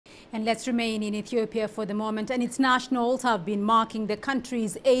And let's remain in Ethiopia for the moment, and its nationals have been marking the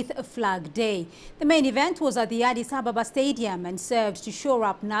country's 8th Flag Day. The main event was at the Addis Ababa Stadium and served to shore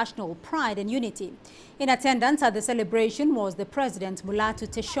up national pride and unity. In attendance at the celebration was the President Mulatu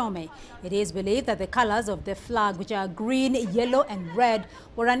Teshome. It is believed that the colors of the flag, which are green, yellow and red,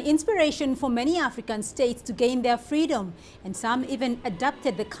 were an inspiration for many African states to gain their freedom, and some even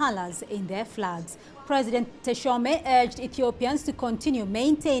adapted the colors in their flags. President Teshome urged Ethiopians to continue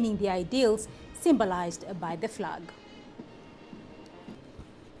maintaining the ideals symbolized by the flag.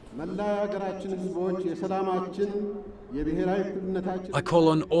 I call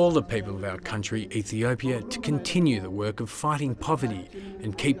on all the people of our country, Ethiopia, to continue the work of fighting poverty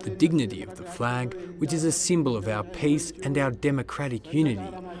and keep the dignity of the flag, which is a symbol of our peace and our democratic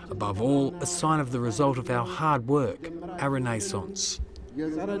unity. Above all, a sign of the result of our hard work, our renaissance.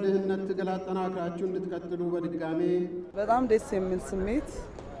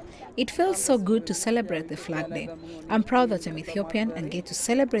 It feels so good to celebrate the Flag Day. I'm proud that I'm Ethiopian and get to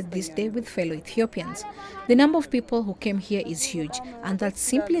celebrate this day with fellow Ethiopians. The number of people who came here is huge, and that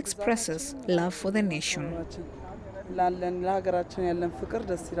simply expresses love for the nation.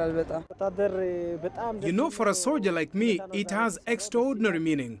 You know, for a soldier like me, it has extraordinary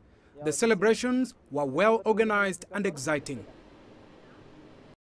meaning. The celebrations were well organized and exciting.